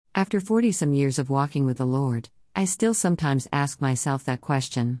After 40-some years of walking with the Lord, I still sometimes ask myself that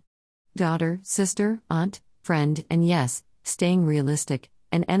question. Daughter, sister, aunt, friend, and yes, staying realistic,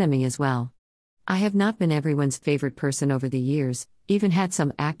 an enemy as well. I have not been everyone's favorite person over the years, even had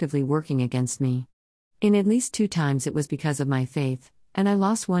some actively working against me. In at least 2 times it was because of my faith, and I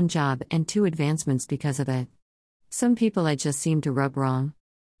lost 1 job and 2 advancements because of it. Some people I just seemed to rub wrong.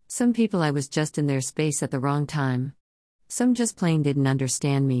 Some people I was just in their space at the wrong time. Some just plain didn't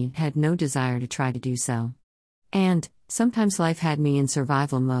understand me, had no desire to try to do so. And, sometimes life had me in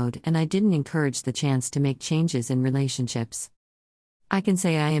survival mode and I didn't encourage the chance to make changes in relationships. I can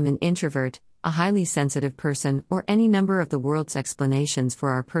say I am an introvert, a highly sensitive person, or any number of the world's explanations for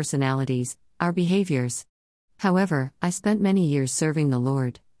our personalities, our behaviors. However, I spent many years serving the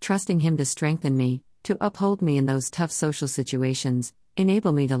Lord, trusting Him to strengthen me, to uphold me in those tough social situations,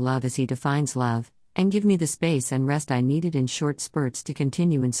 enable me to love as He defines love, and give me the space and rest I needed in short spurts to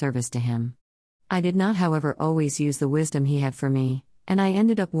continue in service to Him. I did not, however, always use the wisdom He had for me, and I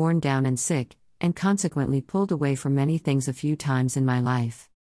ended up worn down and sick, and consequently pulled away from many things a few times in my life.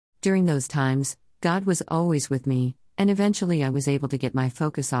 During those times, God was always with me, and eventually I was able to get my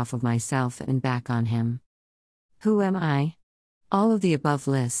focus off of myself and back on Him. Who am I? All of the above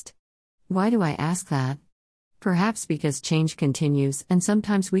list. Why do I ask that? Perhaps because change continues and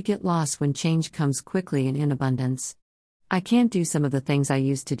sometimes we get lost when change comes quickly and in abundance. I can't do some of the things I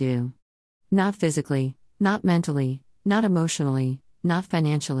used to do. Not physically, not mentally, not emotionally, not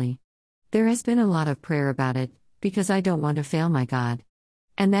financially. There has been a lot of prayer about it, because I don't want to fail my God.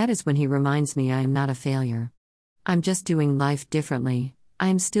 And that is when He reminds me I am not a failure. I'm just doing life differently, I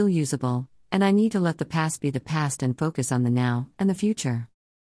am still usable, and I need to let the past be the past and focus on the now and the future.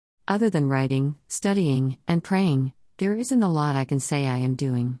 Other than writing, studying, and praying, there isn't a lot I can say I am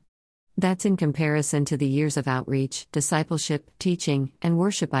doing. That's in comparison to the years of outreach, discipleship, teaching, and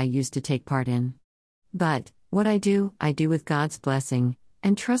worship I used to take part in. But, what I do with God's blessing,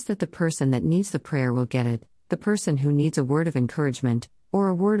 and trust that the person that needs the prayer will get it, the person who needs a word of encouragement, or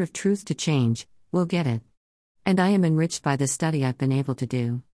a word of truth to change, will get it. And I am enriched by the study I've been able to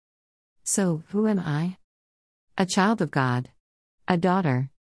do. So, who am I? A child of God. A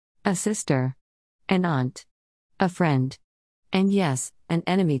daughter. A sister. An aunt. A friend. And yes, an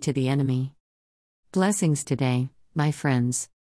enemy to the enemy. Blessings today, my friends.